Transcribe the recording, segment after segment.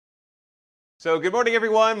So good morning,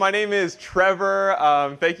 everyone. My name is Trevor.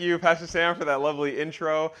 Thank you, Pastor Sam, for that lovely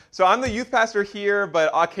intro. So I'm the youth pastor here,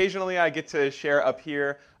 but occasionally I get to share up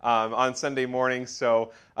here on Sunday mornings.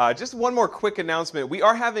 So just one more quick announcement. We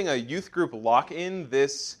are having a youth group lock-in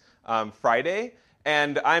this Friday.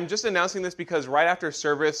 And I'm just announcing this because right after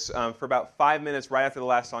service, for about 5 minutes, right after the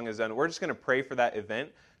last song is done, we're just going to pray for that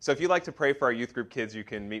event. So if you'd like to pray for our youth group kids, you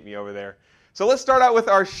can meet me over there. So let's start out with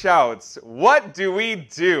our shouts. What do we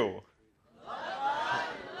do?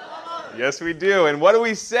 Yes, we do. And what do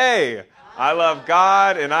we say? I love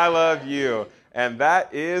God and I love you. And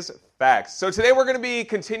that is facts. So today we're going to be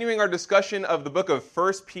continuing our discussion of the book of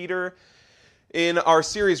 1 Peter in our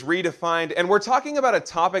series ReDefined. And we're talking about a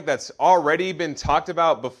topic that's already been talked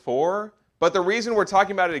about before. But the reason we're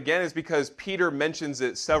talking about it again is because Peter mentions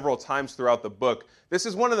it several times throughout the book. This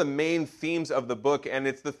is one of the main themes of the book, and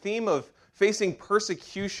it's the theme of facing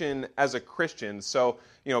persecution as a Christian. So,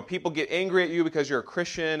 people get angry at you because you're a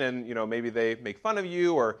Christian, and, maybe they make fun of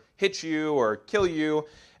you or hit you or kill you.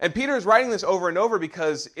 And Peter is writing this over and over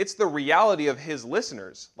because it's the reality of his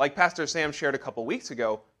listeners. Like Pastor Sam shared a couple weeks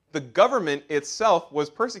ago, the government itself was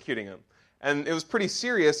persecuting him. And it was pretty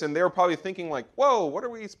serious, and they were probably thinking like, whoa, what are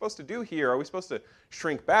we supposed to do here? Are we supposed to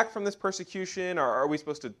shrink back from this persecution, or are we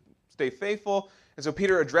supposed to stay faithful? And so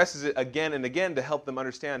Peter addresses it again and again to help them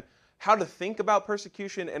understand how to think about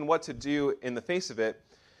persecution and what to do in the face of it.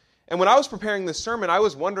 And when I was preparing this sermon, I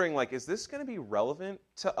was wondering, is this going to be relevant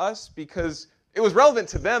to us? Because it was relevant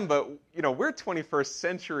to them, but, we're 21st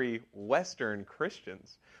century Western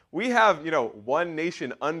Christians. We have, one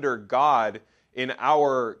nation under God in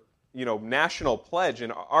our, national pledge.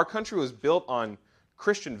 And our country was built on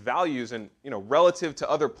Christian values and, relative to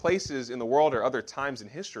other places in the world or other times in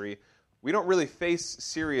history, we don't really face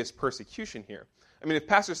serious persecution here. I mean, if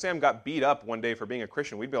Pastor Sam got beat up one day for being a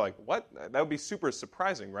Christian, we'd be like, what? That would be super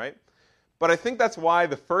surprising, right? But I think that's why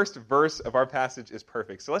the first verse of our passage is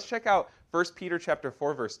perfect. So let's check out 1 Peter chapter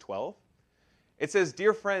 4, verse 12. It says,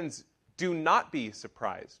 "Dear friends, do not be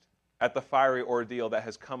surprised at the fiery ordeal that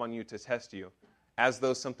has come on you to test you, as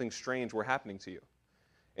though something strange were happening to you."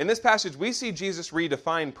 In this passage, we see Jesus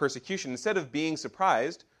redefine persecution. Instead of being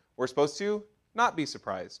surprised, we're supposed to not be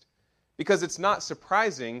surprised. Because it's not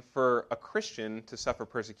surprising for a Christian to suffer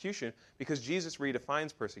persecution because Jesus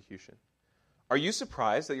redefines persecution. Are you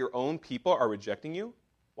surprised that your own people are rejecting you?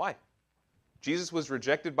 Why? Jesus was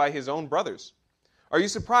rejected by his own brothers. Are you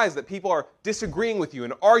surprised that people are disagreeing with you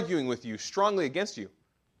and arguing with you strongly against you?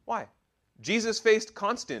 Why? Jesus faced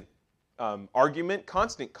constant argument,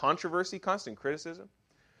 constant controversy, constant criticism.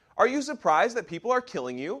 Are you surprised that people are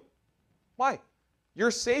killing you? Why?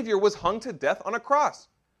 Your Savior was hung to death on a cross.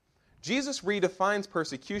 Jesus redefines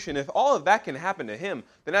persecution. If all of that can happen to him,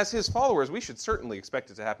 then as his followers, we should certainly expect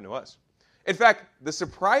it to happen to us. In fact, the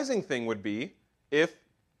surprising thing would be if,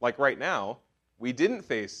 like right now, we didn't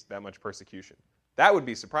face that much persecution. That would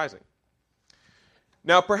be surprising.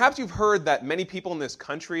 Now, perhaps you've heard that many people in this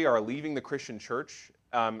country are leaving the Christian church,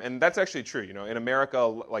 and that's actually true. In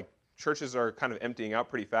America, churches are kind of emptying out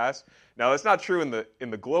pretty fast. Now, that's not true in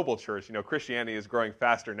the global church. Christianity is growing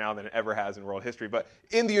faster now than it ever has in world history. But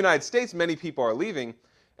in the United States, many people are leaving.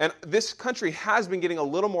 And this country has been getting a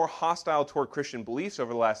little more hostile toward Christian beliefs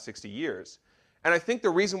over the last 60 years. And I think the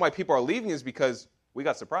reason why people are leaving is because we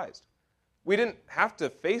got surprised. We didn't have to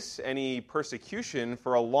face any persecution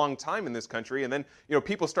for a long time in this country. And then,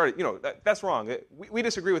 people started, that's wrong. We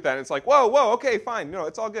disagree with that. And it's like, whoa, okay, fine.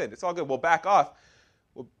 It's all good. It's all good. We'll back off.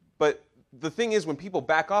 But the thing is, when people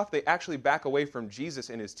back off, they actually back away from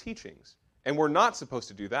Jesus and his teachings. And we're not supposed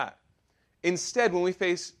to do that. Instead, when we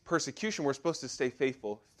face persecution, we're supposed to stay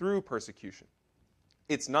faithful through persecution.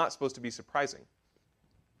 It's not supposed to be surprising.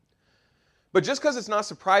 But just because it's not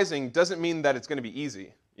surprising doesn't mean that it's going to be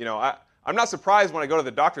easy. I'm not surprised when I go to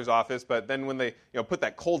the doctor's office, but then when they put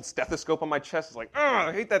that cold stethoscope on my chest, it's like,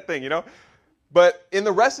 I hate that thing, But in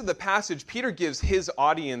the rest of the passage, Peter gives his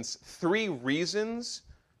audience three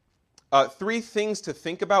things to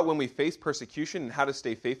think about when we face persecution and how to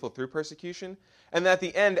stay faithful through persecution. And at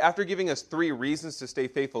the end, after giving us 3 reasons to stay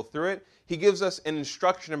faithful through it, he gives us an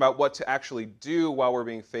instruction about what to actually do while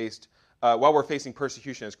we're facing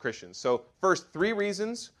persecution as Christians. So first, 3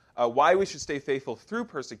 reasons why we should stay faithful through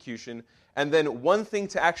persecution, and then 1 thing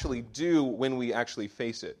to actually do when we actually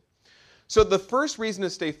face it. So the first reason to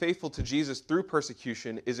stay faithful to Jesus through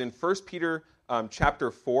persecution is in 1 Peter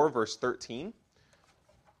chapter 4, verse 13.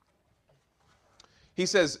 He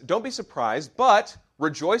says, "Don't be surprised, but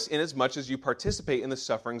rejoice inasmuch as you participate in the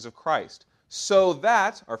sufferings of Christ, so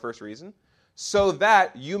that," our first reason, "so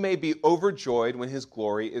that you may be overjoyed when his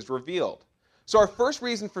glory is revealed." So our first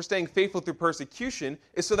reason for staying faithful through persecution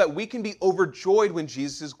is so that we can be overjoyed when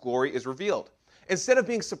Jesus' glory is revealed. Instead of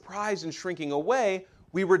being surprised and shrinking away,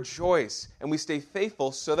 we rejoice and we stay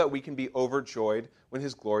faithful so that we can be overjoyed when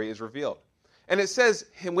his glory is revealed. And it says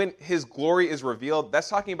when his glory is revealed, that's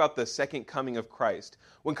talking about the second coming of Christ,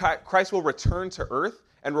 when Christ will return to earth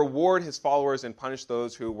and reward his followers and punish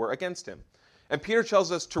those who were against him. And Peter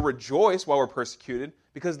tells us to rejoice while we're persecuted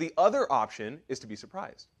because the other option is to be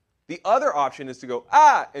surprised. The other option is to go,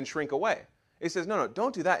 and shrink away. He says, no,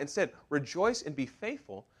 don't do that. Instead, rejoice and be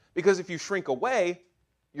faithful, because if you shrink away,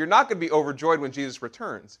 you're not going to be overjoyed when Jesus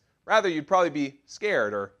returns. Rather, you'd probably be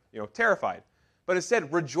scared or terrified. But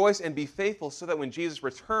instead, rejoice and be faithful so that when Jesus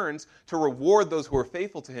returns to reward those who are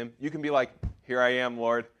faithful to him, you can be like, here I am,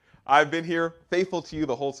 Lord. I've been here faithful to you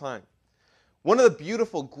the whole time. One of the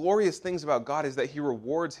beautiful, glorious things about God is that he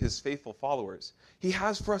rewards his faithful followers. He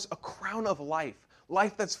has for us a crown of life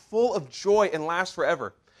that's full of joy and lasts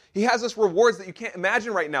forever. He has us rewards that you can't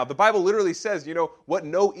imagine right now. The Bible literally says, what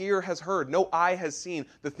no ear has heard, no eye has seen,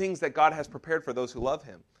 the things that God has prepared for those who love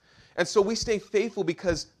him. And so we stay faithful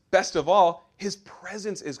because, best of all, his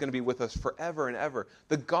presence is going to be with us forever and ever.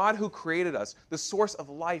 The God who created us, the source of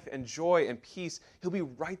life and joy and peace, he'll be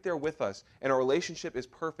right there with us, and our relationship is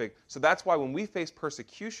perfect. So that's why when we face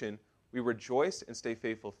persecution, we rejoice and stay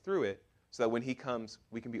faithful through it, so that when he comes,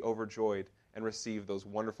 we can be overjoyed and receive those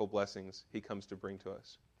wonderful blessings he comes to bring to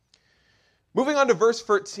us. Moving on to verse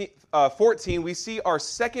 14, we see our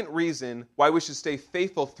second reason why we should stay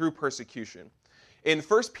faithful through persecution. In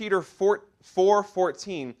 1 Peter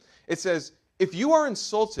 4:14, it says, "If you are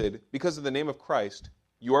insulted because of the name of Christ,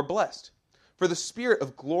 you are blessed, for the Spirit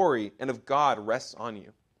of glory and of God rests on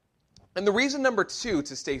you." And the reason number 2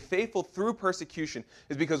 to stay faithful through persecution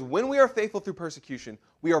is because when we are faithful through persecution,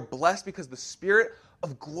 we are blessed because the Spirit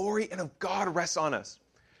of glory and of God rests on us.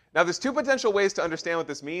 Now, there's 2 potential ways to understand what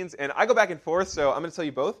this means, and I go back and forth, so I'm going to tell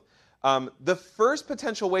you both. The first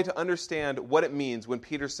potential way to understand what it means when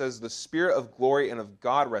Peter says the Spirit of glory and of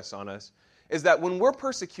God rests on us is that when we're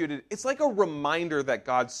persecuted, it's like a reminder that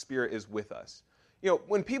God's Spirit is with us.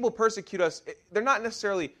 When people persecute us, they're not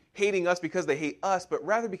necessarily hating us because they hate us, but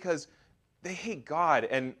rather because they hate God.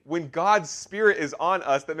 And when God's Spirit is on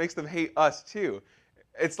us, that makes them hate us too.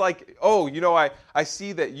 It's like, I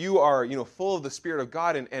see that you are, full of the Spirit of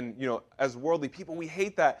God, and as worldly people, we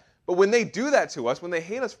hate that. But when they do that to us, when they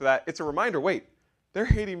hate us for that, it's a reminder, wait, they're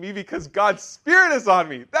hating me because God's Spirit is on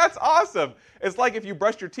me. That's awesome. It's like if you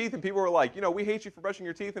brushed your teeth and people were like, we hate you for brushing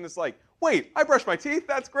your teeth. And it's like, wait, I brush my teeth?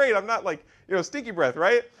 That's great. I'm not like, stinky breath,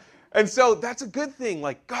 right? And so that's a good thing.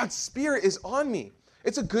 Like, God's Spirit is on me.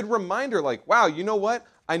 It's a good reminder, like, wow, you know what?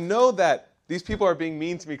 I know that these people are being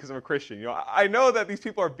mean to me because I'm a Christian. I know that these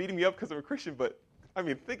people are beating me up because I'm a Christian, but,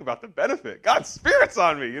 think about the benefit. God's Spirit's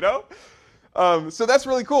on me, So that's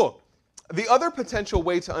really cool. The other potential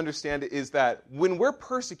way to understand it is that when we're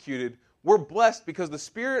persecuted, we're blessed because the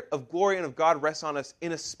Spirit of glory and of God rests on us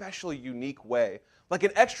in a special, unique way. Like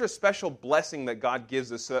an extra special blessing that God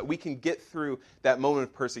gives us so that we can get through that moment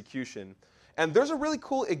of persecution. And there's a really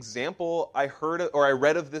cool example I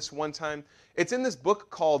read of this one time. It's in this book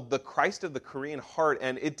called The Christ of the Korean Heart,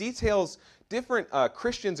 and it details different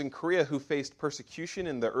Christians in Korea who faced persecution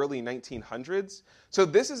in the early 1900s. So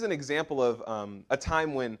this is an example of a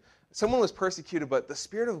time when someone was persecuted, but the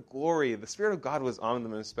Spirit of glory, the Spirit of God was on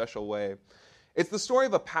them in a special way. It's the story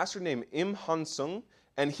of a pastor named Im Han-sung,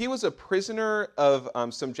 and he was a prisoner of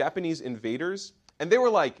some Japanese invaders, and they were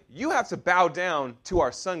like, you have to bow down to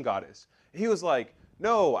our sun goddess. He was like,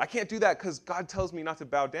 no, I can't do that because God tells me not to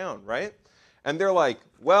bow down, right? And they're like,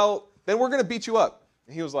 well, then we're going to beat you up.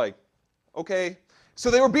 And he was like, okay. So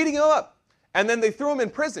they were beating him up, and then they threw him in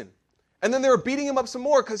prison. And then they were beating him up some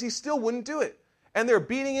more because he still wouldn't do it. And they were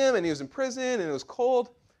beating him, and he was in prison, and it was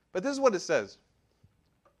cold. But this is what it says.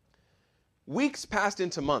 Weeks passed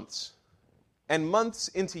into months, and months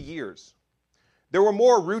into years. There were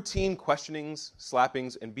more routine questionings,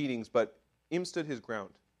 slappings, and beatings, but Im stood his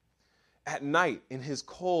ground. At night, in his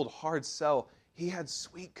cold, hard cell, he had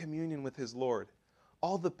sweet communion with his Lord.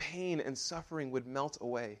 All the pain and suffering would melt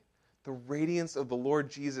away. The radiance of the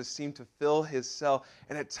Lord Jesus seemed to fill his cell,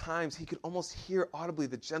 and at times he could almost hear audibly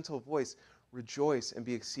the gentle voice, "Rejoice and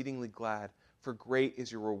be exceedingly glad, for great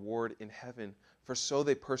is your reward in heaven, for so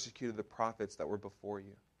they persecuted the prophets that were before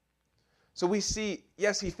you." So we see,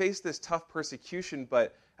 yes, he faced this tough persecution,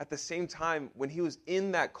 but at the same time, when he was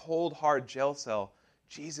in that cold, hard jail cell,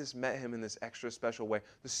 Jesus met him in this extra special way.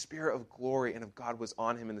 The Spirit of glory and of God was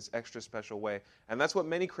on him in this extra special way. And that's what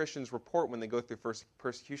many Christians report when they go through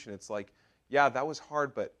persecution. It's like, yeah, that was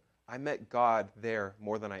hard, but I met God there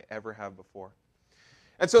more than I ever have before.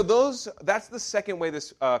 And so that's the second way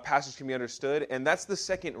this passage can be understood, and that's the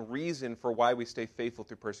second reason for why we stay faithful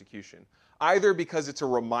through persecution. Either because it's a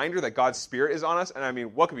reminder that God's Spirit is on us, and I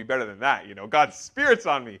mean, what could be better than that? God's Spirit's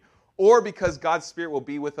on me. Or because God's Spirit will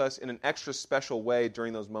be with us in an extra special way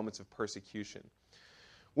during those moments of persecution.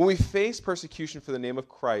 When we face persecution for the name of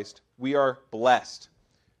Christ, we are blessed.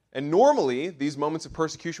 And normally, these moments of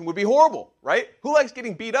persecution would be horrible, right? Who likes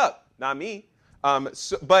getting beat up? Not me.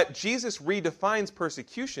 But Jesus redefines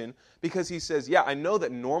persecution because he says, yeah, I know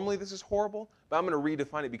that normally this is horrible, but I'm going to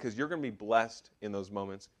redefine it because you're going to be blessed in those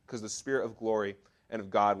moments because the Spirit of glory and of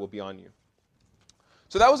God will be on you.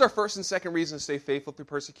 So that was our first and second reason to stay faithful through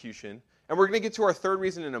persecution. And we're going to get to our third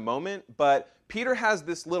reason in a moment, but Peter has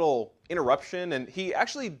this little interruption, and he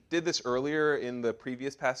actually did this earlier in the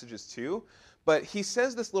previous passages too, but he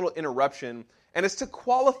says this little interruption, and it's to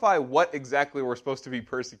qualify what exactly we're supposed to be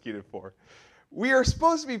persecuted for. We are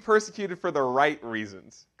supposed to be persecuted for the right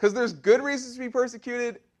reasons, because there's good reasons to be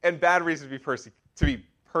persecuted and bad reasons to be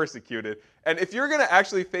persecuted. And if you're going to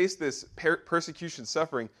actually face this persecution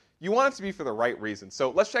suffering, you want it to be for the right reason.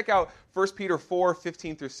 So let's check out 1 Peter 4,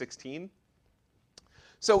 15 through 16.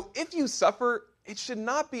 So if you suffer, it should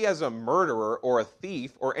not be as a murderer or a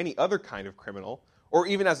thief or any other kind of criminal, or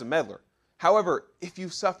even as a meddler. However, if you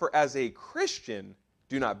suffer as a Christian,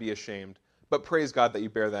 do not be ashamed, but praise God that you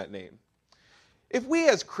bear that name. If we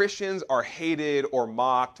as Christians are hated or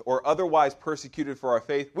mocked or otherwise persecuted for our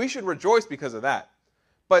faith, we should rejoice because of that.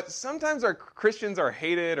 But sometimes our Christians are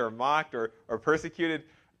hated or mocked or persecuted,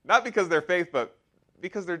 not because of their faith, but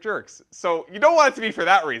because they're jerks. So you don't want it to be for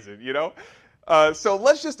that reason, So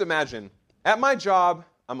let's just imagine, at my job,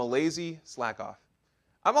 I'm a lazy slack off.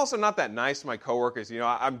 I'm also not that nice to my coworkers.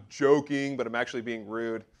 I'm joking, but I'm actually being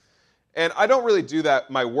rude. And I don't really do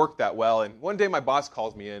my work that well. And one day my boss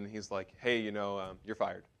calls me in. He's like, hey, you're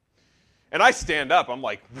fired. And I stand up. I'm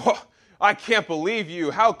like, whoa, I can't believe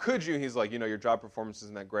you. How could you? He's like, your job performance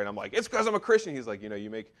isn't that great. I'm like, it's because I'm a Christian. He's like, you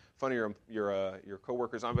make fun of your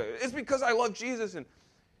coworkers. It's because I love Jesus. And,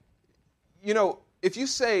 if you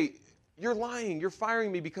say, you're lying, you're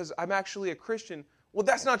firing me because I'm actually a Christian, well,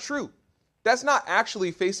 that's not true. That's not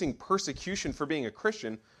actually facing persecution for being a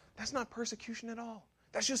Christian. That's not persecution at all.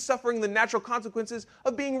 That's just suffering the natural consequences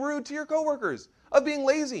of being rude to your coworkers, of being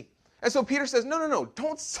lazy. And so Peter says, no,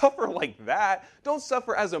 don't suffer like that. Don't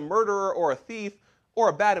suffer as a murderer or a thief or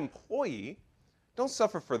a bad employee. Don't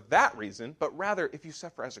suffer for that reason, but rather if you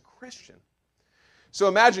suffer as a Christian. So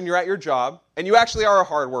imagine you're at your job and you actually are a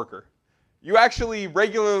hard worker. You actually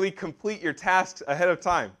regularly complete your tasks ahead of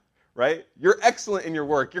time, right? You're excellent in your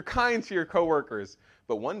work. You're kind to your coworkers.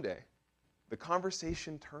 But one day, the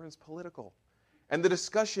conversation turns political. And the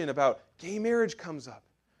discussion about gay marriage comes up.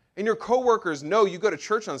 And your coworkers know you go to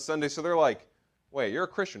church on Sunday, so they're like, wait, you're a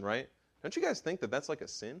Christian, right? Don't you guys think that that's like a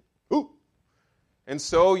sin? Ooh. And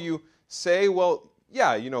so you say, well,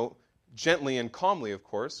 yeah, gently and calmly, of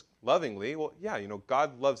course, lovingly, well, yeah,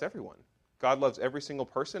 God loves everyone. God loves every single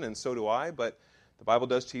person, and so do I, but the Bible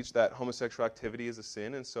does teach that homosexual activity is a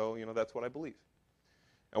sin, and so, that's what I believe.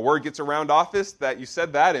 And word gets around office that you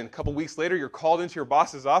said that, and a couple weeks later, you're called into your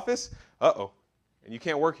boss's office. Uh-oh. And you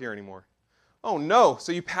can't work here anymore. Oh, no.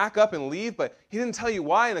 So you pack up and leave, but he didn't tell you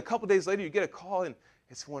why, and a couple days later, you get a call, and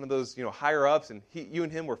it's one of those, higher-ups, and you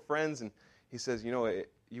and him were friends, and he says,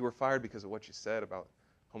 you were fired because of what you said about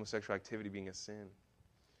homosexual activity being a sin.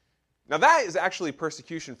 Now, that is actually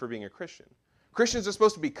persecution for being a Christian. Christians are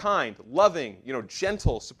supposed to be kind, loving,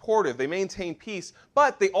 gentle, supportive. They maintain peace,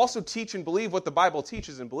 but they also teach and believe what the Bible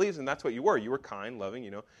teaches and believes, and that's what you were. You were kind, loving,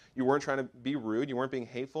 You weren't trying to be rude. You weren't being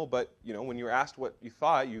hateful, but, when you were asked what you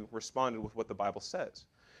thought, you responded with what the Bible says.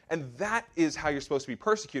 And that is how you're supposed to be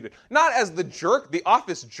persecuted. Not as the jerk, the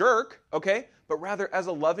office jerk, okay, but rather as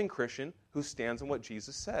a loving Christian who stands on what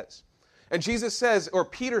Jesus says. And Jesus says, or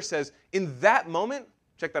Peter says, in that moment,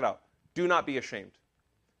 check that out, do not be ashamed.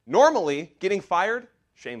 Normally, getting fired,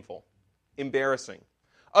 shameful, embarrassing.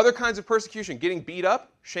 Other kinds of persecution, getting beat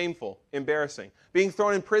up, shameful, embarrassing. Being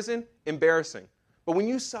thrown in prison, embarrassing. But when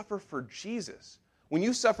you suffer for Jesus, when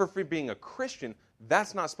you suffer for being a Christian,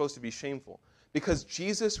 that's not supposed to be shameful because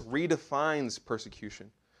Jesus redefines persecution.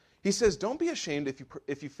 He says, don't be ashamed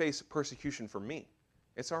if you face persecution for me.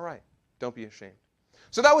 It's all right. Don't be ashamed.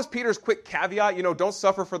 So that was Peter's quick caveat. Don't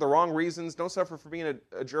suffer for the wrong reasons. Don't suffer for being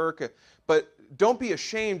a jerk. But don't be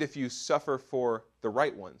ashamed if you suffer for the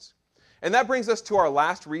right ones. And that brings us to our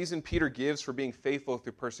last reason Peter gives for being faithful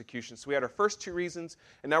through persecution. So we had our first two reasons,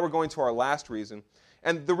 and now we're going to our last reason.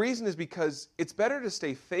 And the reason is because it's better to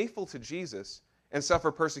stay faithful to Jesus and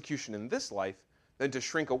suffer persecution in this life than to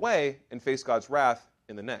shrink away and face God's wrath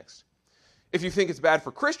in the next. If you think it's bad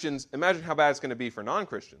for Christians, imagine how bad it's going to be for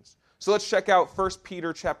non-Christians. So let's check out 1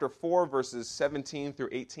 Peter chapter 4, verses 17 through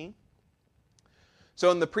 18.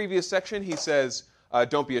 So in the previous section, he says,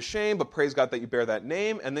 don't be ashamed, but praise God that you bear that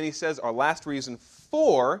name. And then he says, our last reason,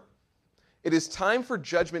 for it is time for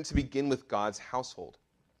judgment to begin with God's household.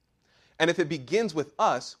 And if it begins with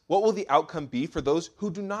us, what will the outcome be for those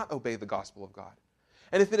who do not obey the gospel of God?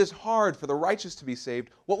 And if it is hard for the righteous to be saved,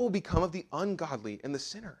 what will become of the ungodly and the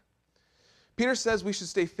sinner? Peter says we should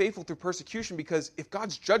stay faithful through persecution because if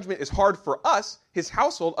God's judgment is hard for us, his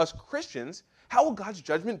household, us Christians, how will God's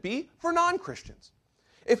judgment be for non-Christians?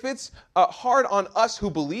 If it's hard on us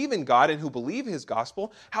who believe in God and who believe his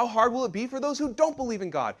gospel, how hard will it be for those who don't believe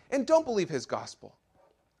in God and don't believe his gospel?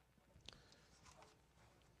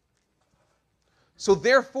 So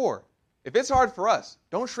therefore, if it's hard for us,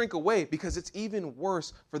 don't shrink away because it's even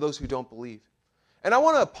worse for those who don't believe. And I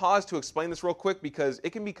want to pause to explain this real quick because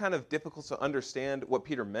it can be kind of difficult to understand what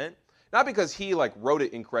Peter meant. Not because he wrote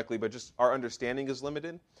it incorrectly, but just our understanding is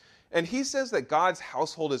limited. And he says that God's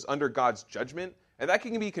household is under God's judgment. And that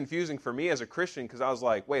can be confusing for me as a Christian because I was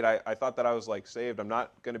like, wait, I thought that I was saved. I'm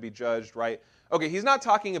not going to be judged, right? Okay, he's not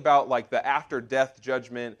talking about the after-death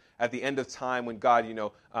judgment at the end of time when God,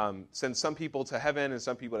 sends some people to heaven and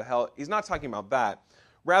some people to hell. He's not talking about that.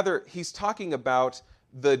 Rather, he's talking about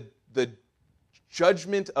the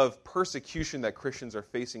judgment of persecution that Christians are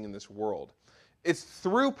facing in this world. It's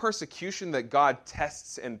through persecution that God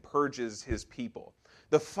tests and purges his people.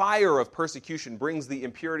 The fire of persecution brings the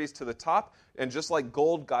impurities to the top, and just like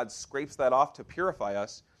gold, God scrapes that off to purify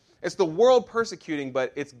us. It's the world persecuting,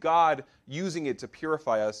 but it's God using it to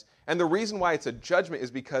purify us. And the reason why it's a judgment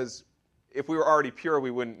is because if we were already pure,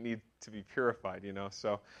 we wouldn't need to be purified,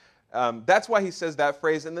 So that's why he says that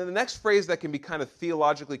phrase. And then the next phrase that can be kind of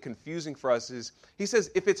theologically confusing for us is, he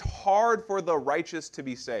says, if it's hard for the righteous to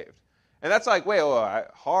be saved. And that's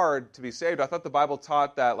hard to be saved. I thought the Bible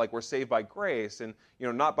taught that we're saved by grace and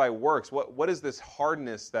not by works. What is this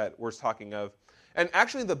hardness that we're talking of? And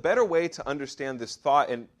actually the better way to understand this thought,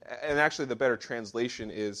 and actually the better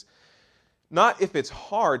translation is not if it's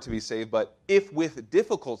hard to be saved, but if with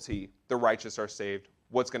difficulty the righteous are saved,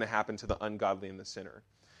 what's going to happen to the ungodly and the sinner?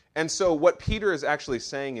 And so what Peter is actually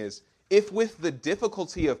saying is, if with the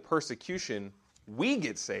difficulty of persecution we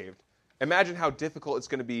get saved, imagine how difficult it's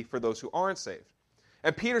going to be for those who aren't saved.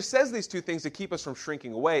 And Peter says these two things to keep us from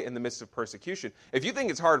shrinking away in the midst of persecution. If you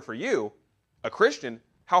think it's hard for you, a Christian,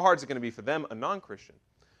 how hard is it going to be for them, a non-Christian?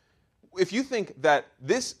 If you think that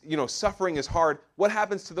this, suffering is hard, what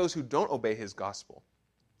happens to those who don't obey his gospel?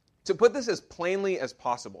 To put this as plainly as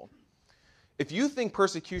possible, if you think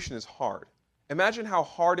persecution is hard, imagine how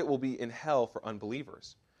hard it will be in hell for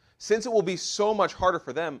unbelievers. Since it will be so much harder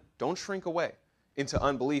for them, don't shrink away into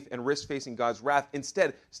unbelief and risk facing God's wrath.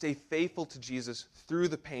 Instead, stay faithful to Jesus through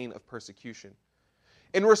the pain of persecution.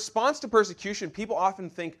 In response to persecution, people often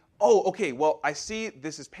think, oh, okay, well, I see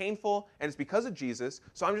this is painful and it's because of Jesus,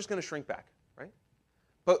 so I'm just going to shrink back, right?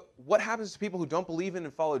 But what happens to people who don't believe in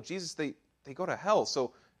and follow Jesus? They go to hell.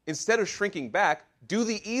 So instead of shrinking back, do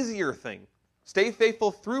the easier thing. Stay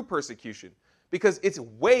faithful through persecution, because it's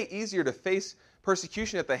way easier to face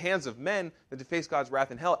persecution at the hands of men than to face God's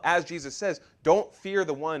wrath in hell. As Jesus says, don't fear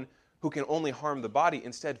the one who can only harm the body.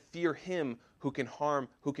 Instead, fear him who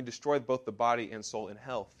can destroy both the body and soul in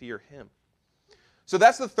hell. Fear him. So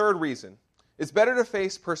that's the third reason. It's better to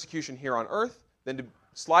face persecution here on earth than to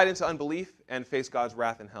slide into unbelief and face God's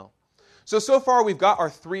wrath in hell. So far we've got our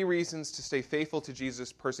three reasons to stay faithful to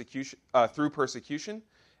Jesus through persecution,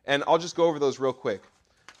 and I'll just go over those real quick.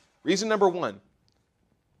 Reason number one,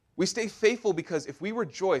 we stay faithful because if we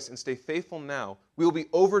rejoice and stay faithful now, we will be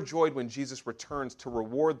overjoyed when Jesus returns to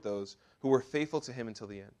reward those who were faithful to him until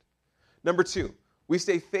the end. Number two, we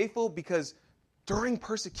stay faithful because during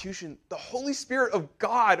persecution, the Holy Spirit of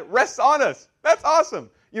God rests on us. That's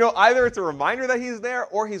awesome. Either it's a reminder that he's there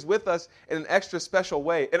or he's with us in an extra special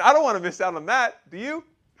way. And I don't want to miss out on that. Do you?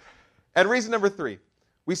 And reason number three,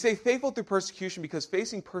 we stay faithful through persecution because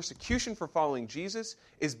facing persecution for following Jesus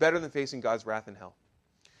is better than facing God's wrath in hell.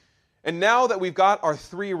 And now that we've got our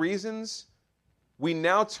three reasons, we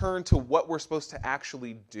now turn to what we're supposed to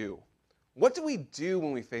actually do. What do we do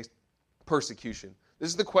when we face persecution? This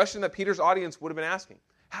is the question that Peter's audience would have been asking.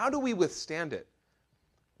 How do we withstand it?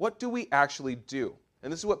 What do we actually do?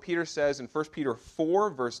 And this is what Peter says in 1 Peter 4,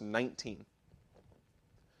 verse 19.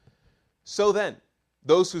 So then,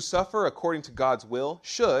 those who suffer according to God's will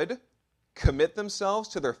should commit themselves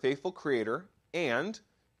to their faithful Creator and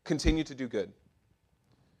continue to do good.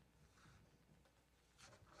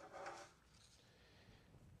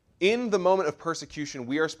 In the moment of persecution,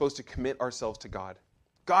 we are supposed to commit ourselves to God.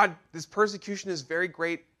 God, this persecution is very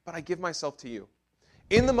great, but I give myself to you.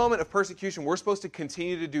 In the moment of persecution, we're supposed to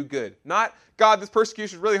continue to do good. Not, God, this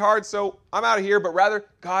persecution is really hard, so I'm out of here, but rather,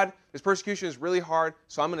 God, this persecution is really hard,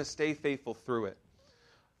 so I'm going to stay faithful through it.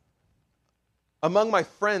 Among my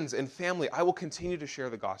friends and family, I will continue to share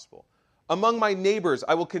the gospel. Among my neighbors,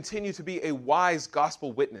 I will continue to be a wise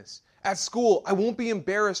gospel witness. At school, I won't be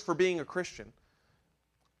embarrassed for being a Christian.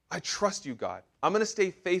 I trust you, God. I'm going to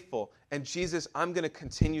stay faithful, and Jesus, I'm going to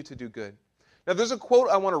continue to do good. Now, there's a quote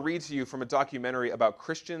I want to read to you from a documentary about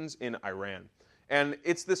Christians in Iran. And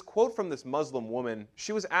it's this quote from this Muslim woman.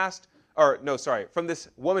 She was asked, from this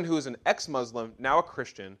woman who is an ex-Muslim, now a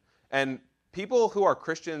Christian. And people who are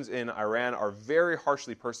Christians in Iran are very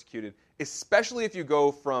harshly persecuted, especially if you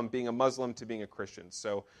go from being a Muslim to being a Christian.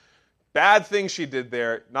 So, bad things she did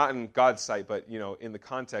there, not in God's sight, but, in the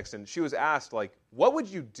context. And she was asked, what would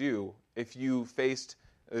you do if you faced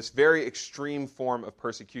this very extreme form of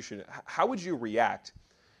persecution? How would you react?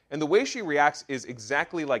 And the way she reacts is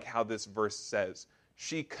exactly like how this verse says.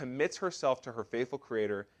 She commits herself to her faithful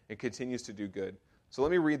Creator and continues to do good. So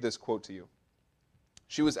let me read this quote to you.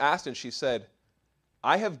 She was asked and she said,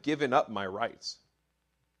 I have given up my rights,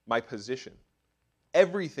 my position,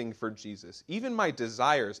 everything for Jesus, even my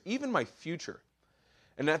desires, even my future.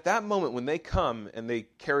 And at that moment when they come and they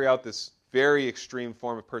carry out this very extreme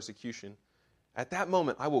form of persecution, at that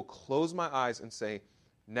moment I will close my eyes and say,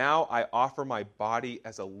 now I offer my body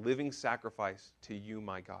as a living sacrifice to you,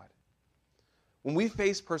 my God. When we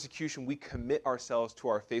face persecution, we commit ourselves to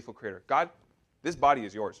our faithful Creator. God, this body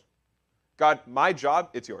is yours. God, my job,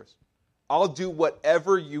 it's yours. I'll do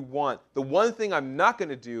whatever you want. The one thing I'm not going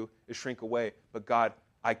to do is shrink away. But God,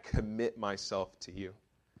 I commit myself to you.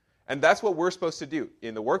 And that's what we're supposed to do.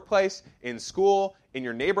 In the workplace, in school, in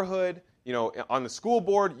your neighborhood, on the school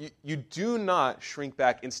board, you do not shrink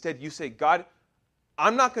back. Instead, you say, God,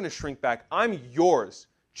 I'm not going to shrink back. I'm yours.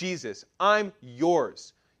 Jesus, I'm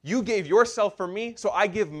yours. You gave yourself for me, so I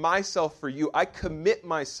give myself for you. I commit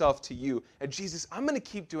myself to you. And Jesus, I'm going to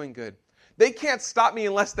keep doing good. They can't stop me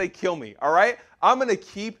unless they kill me, all right? I'm going to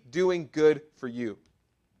keep doing good for you.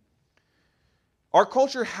 Our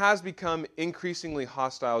culture has become increasingly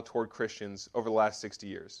hostile toward Christians over the last 60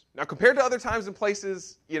 years. Now, compared to other times and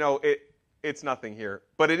places, it's nothing here,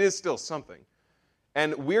 but it is still something.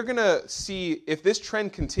 And we're going to see, if this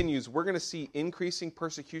trend continues, we're going to see increasing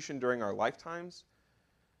persecution during our lifetimes.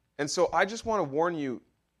 And so I just want to warn you,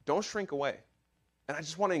 don't shrink away. And I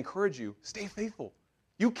just want to encourage you, stay faithful.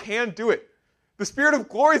 You can do it. The Spirit of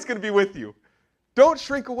glory is going to be with you. Don't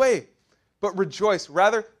shrink away, but rejoice.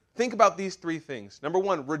 Rather, think about these three things. Number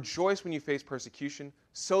one, rejoice when you face persecution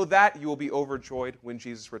so that you will be overjoyed when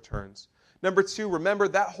Jesus returns. Number two, remember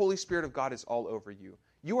that Holy Spirit of God is all over you.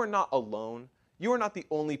 You are not alone. You are not the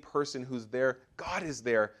only person who's there. God is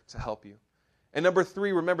there to help you. And number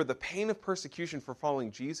three, remember the pain of persecution for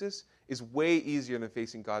following Jesus is way easier than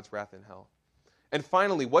facing God's wrath in hell. And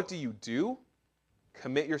finally, what do?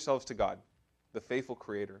 Commit yourselves to God, the faithful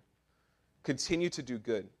Creator. Continue to do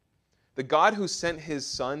good. The God who sent His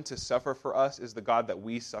Son to suffer for us is the God that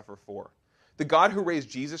we suffer for. The God who raised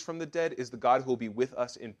Jesus from the dead is the God who will be with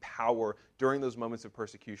us in power during those moments of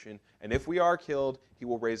persecution. And if we are killed, He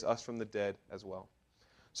will raise us from the dead as well.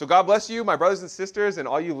 So God bless you, my brothers and sisters, and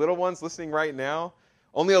all you little ones listening right now.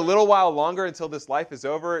 Only a little while longer until this life is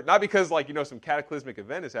over. Not because some cataclysmic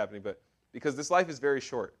event is happening, but because this life is very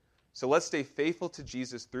short. So let's stay faithful to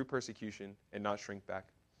Jesus through persecution and not shrink back.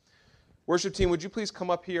 Worship team, would you please come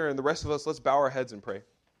up here, and the rest of us, let's bow our heads and pray.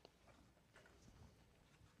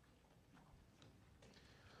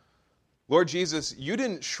 Lord Jesus, you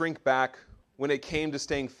didn't shrink back when it came to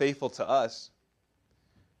staying faithful to us.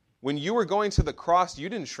 When you were going to the cross, you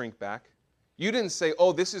didn't shrink back. You didn't say,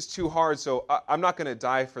 oh, this is too hard, so I'm not going to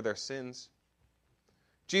die for their sins.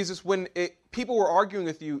 Jesus, when people were arguing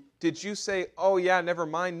with you, did you say, oh yeah, never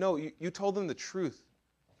mind? No, you told them the truth.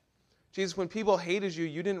 Jesus, when people hated you,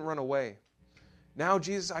 you didn't run away. Now,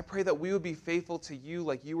 Jesus, I pray that we would be faithful to you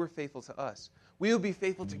like you were faithful to us. We would be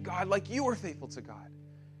faithful to God like you were faithful to God.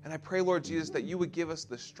 And I pray, Lord Jesus, that you would give us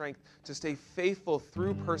the strength to stay faithful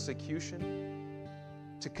through persecution,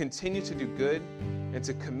 to continue to do good, and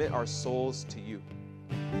to commit our souls to you.